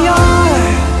who we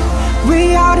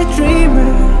are the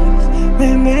dreamers. We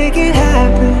make it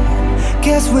happen,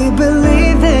 guess we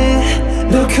believe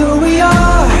it. Look who we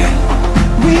are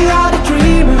the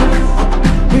dreamers.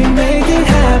 We make it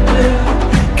happen,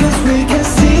 cause we can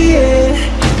see it.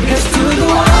 Here's to the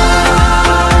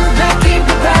ones that keep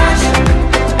the passion,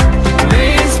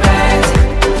 respect,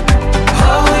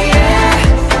 oh yeah.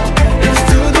 Here's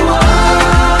to the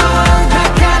ones that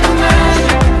can't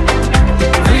imagine,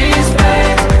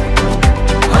 respect,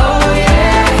 oh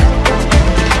yeah.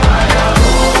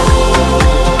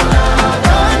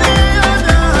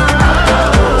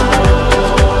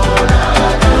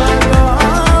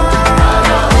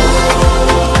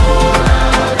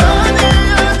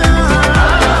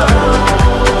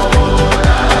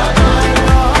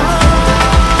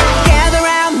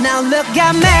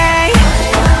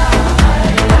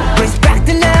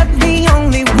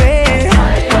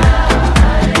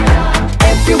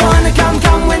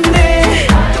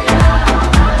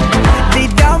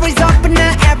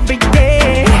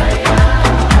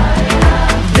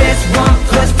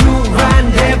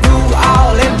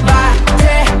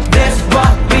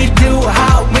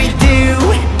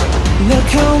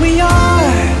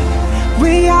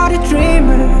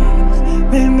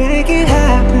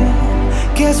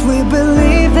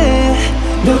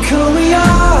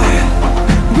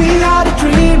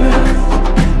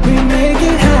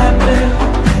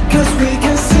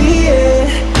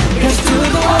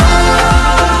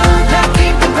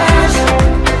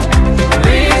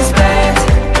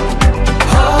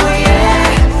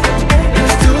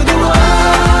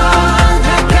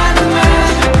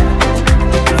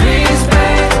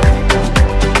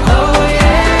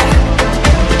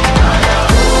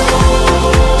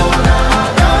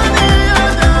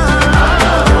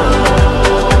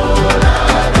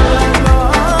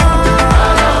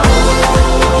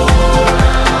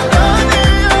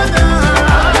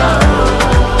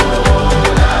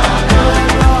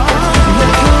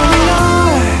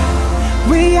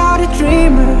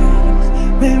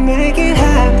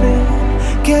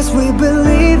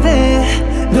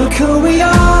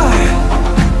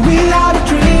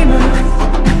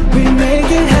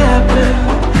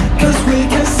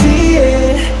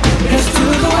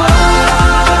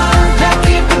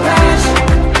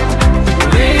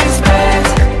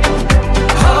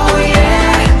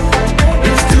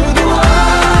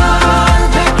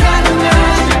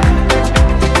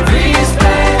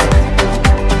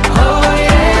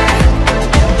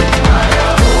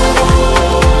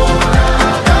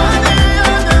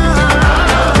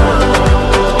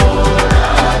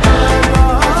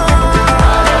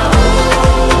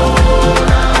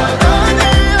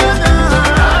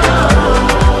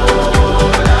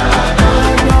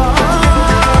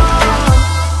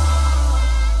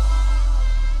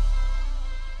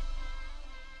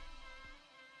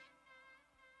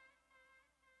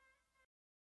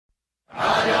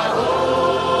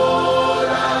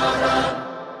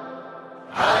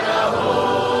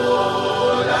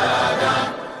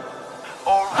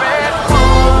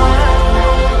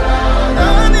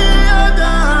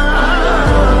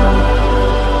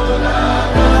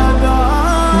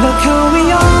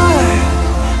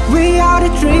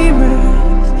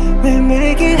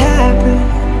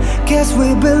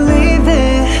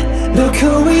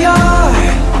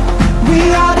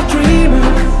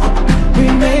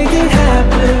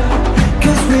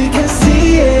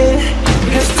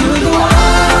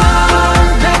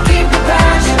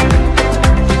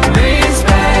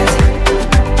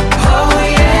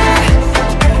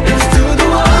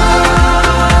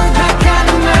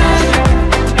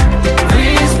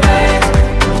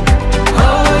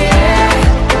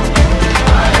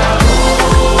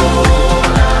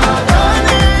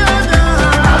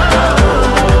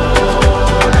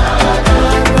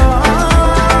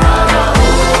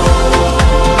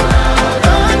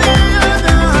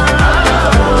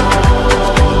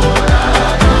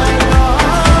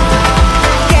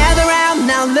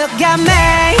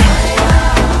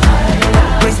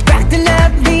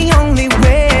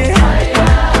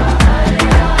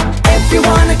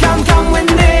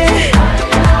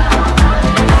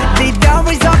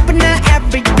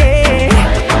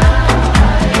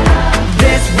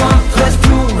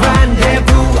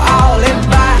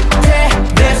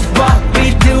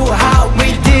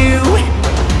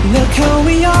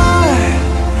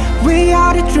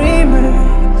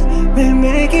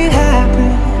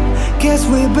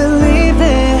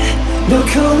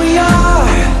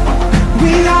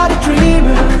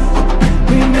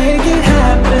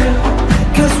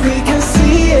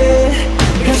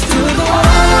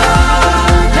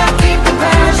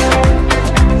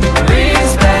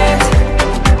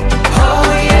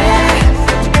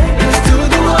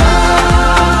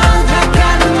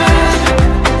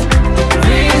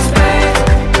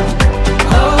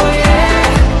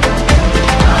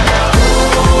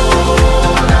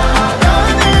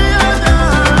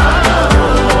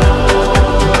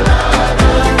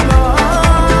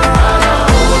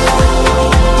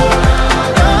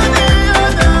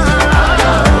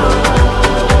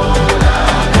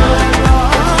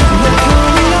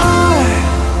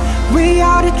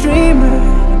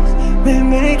 We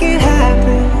make it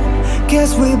happen,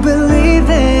 guess we believe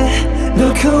it.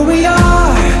 Look who we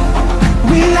are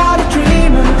the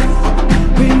dreamers.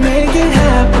 We make it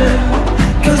happen,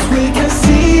 cause we can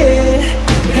see it.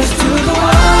 Here's to the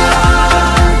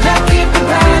one that keep the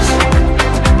passion,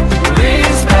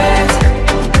 respect,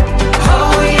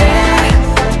 oh yeah.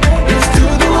 Here's to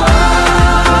the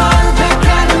one that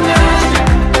can imagine,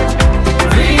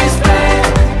 respect,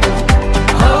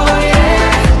 oh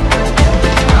yeah.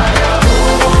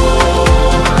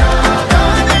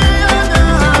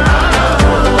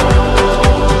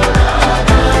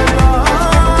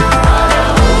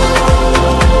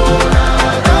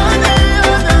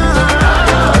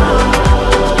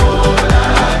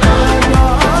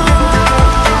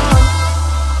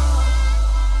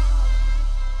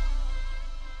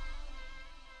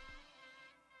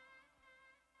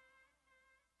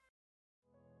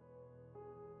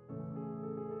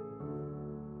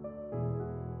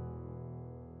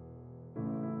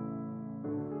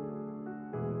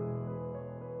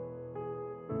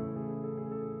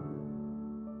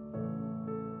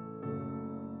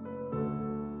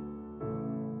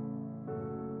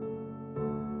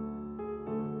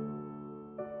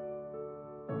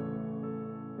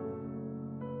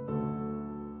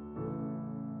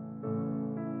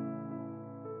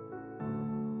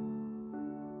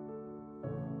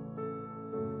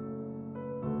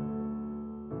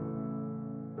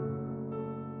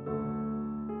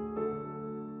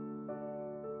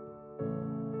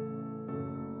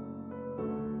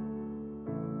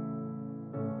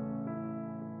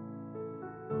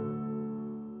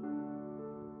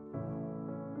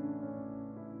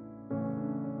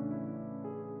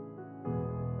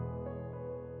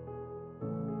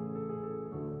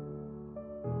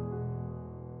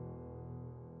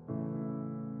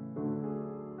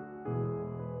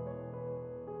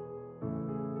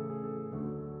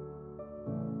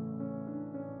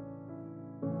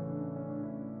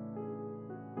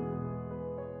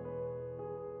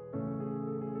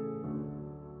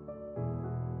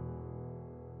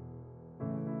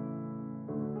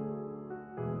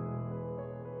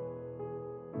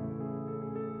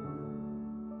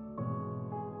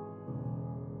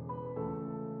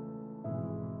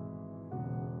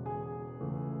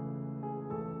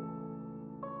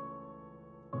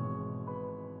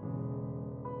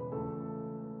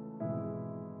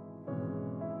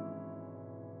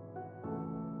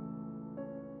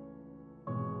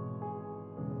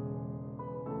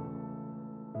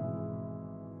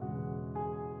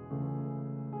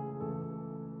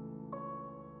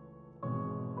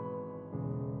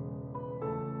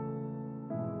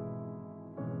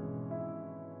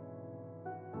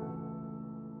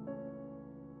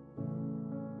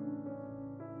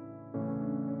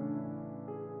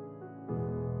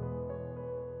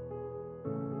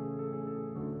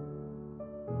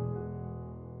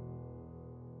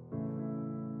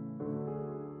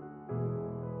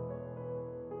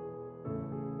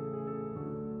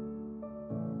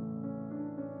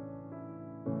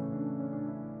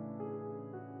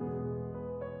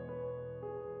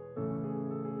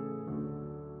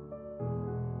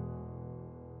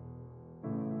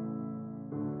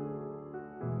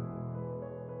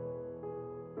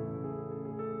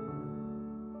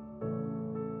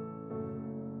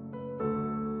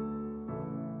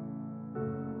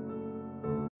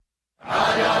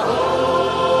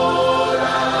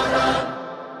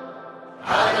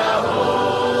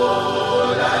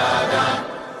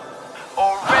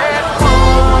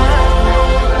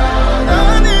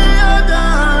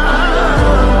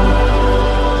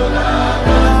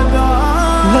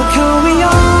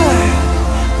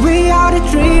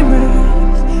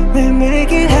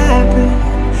 make it happen.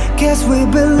 Guess we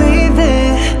believe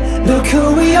it. Look who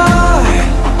we are.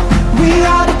 We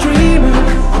are the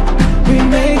dreamers. We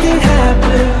make it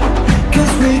happen.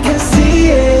 Cause we can see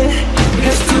it.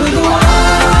 Here's to the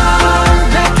ones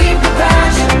that keep the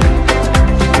passion.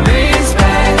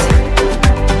 Respect.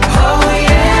 Oh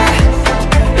yeah.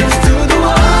 Here's to the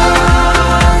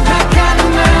ones that can't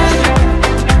imagine.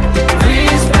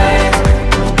 Respect.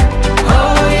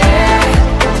 Oh yeah.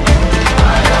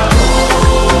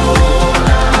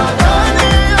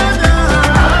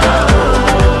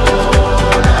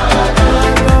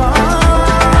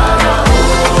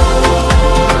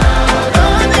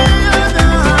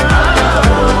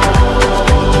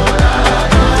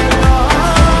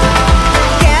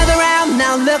 Gather round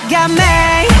now, look at me.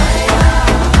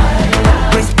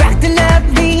 Respect and love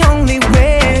the only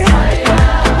way.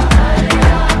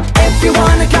 If you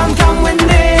wanna come, come with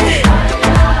me.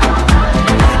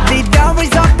 The door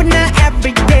is open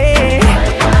every day.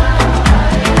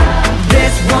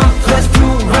 This 1+2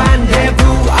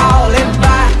 rendezvous, all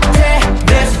invited.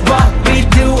 This what we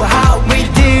do, how we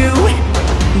do.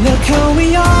 Look who we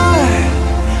are.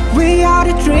 We are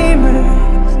the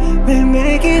dreamers. We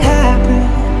make it happen.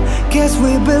 Guess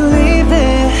we believe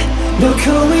it. Look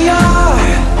who we are.